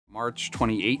March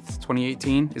 28th,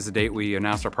 2018 is the date we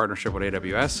announced our partnership with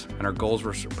AWS, and our goals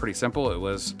were pretty simple. It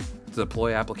was to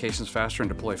deploy applications faster and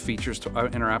deploy features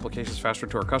in our applications faster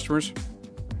to our customers,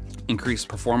 increase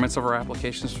performance of our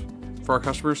applications for our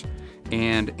customers,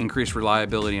 and increase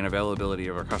reliability and availability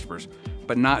of our customers.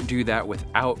 But not do that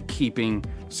without keeping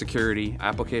security,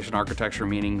 application architecture,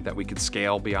 meaning that we could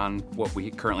scale beyond what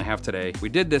we currently have today. We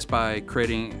did this by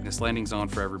creating this landing zone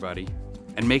for everybody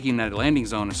and making that landing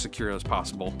zone as secure as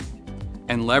possible,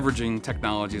 and leveraging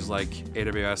technologies like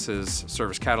AWS's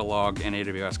Service Catalog and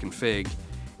AWS Config,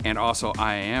 and also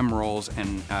IAM roles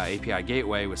and API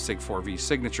Gateway with Sig4v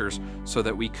signatures, so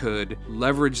that we could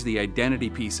leverage the identity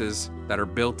pieces that are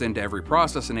built into every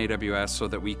process in AWS, so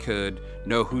that we could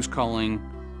know who's calling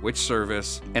which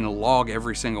service and log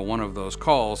every single one of those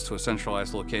calls to a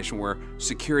centralized location where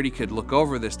security could look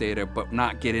over this data but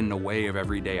not get in the way of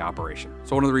everyday operation.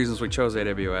 So one of the reasons we chose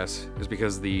AWS is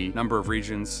because the number of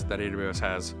regions that AWS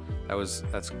has,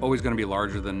 that's always going to be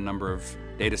larger than the number of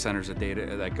data centers that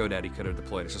GoDaddy could have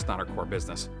deployed. It's just not our core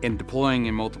business. In deploying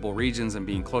in multiple regions and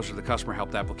being closer to the customer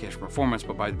helped application performance,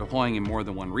 but by deploying in more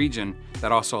than one region,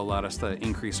 that also allowed us to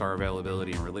increase our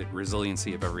availability and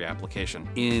resiliency of every application.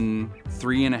 In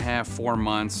 3.5, 4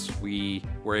 months, we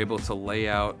were able to lay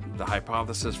out the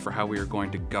hypothesis for how we were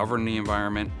going to govern the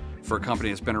environment for a company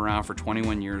that's been around for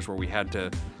 21 years, where we had to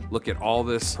look at all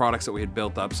this products that we had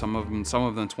built up, some of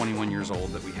them 21 years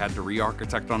old, that we had to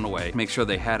re-architect on the way, make sure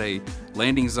they had a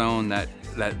landing zone that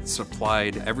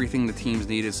supplied everything the teams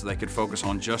needed so they could focus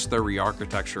on just their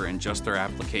re-architecture and just their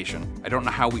application. I don't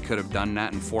know how we could have done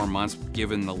that in 4 months,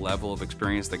 given the level of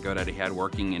experience that GoDaddy had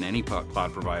working in any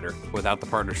cloud provider, without the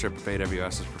partnership with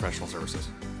AWS's professional services.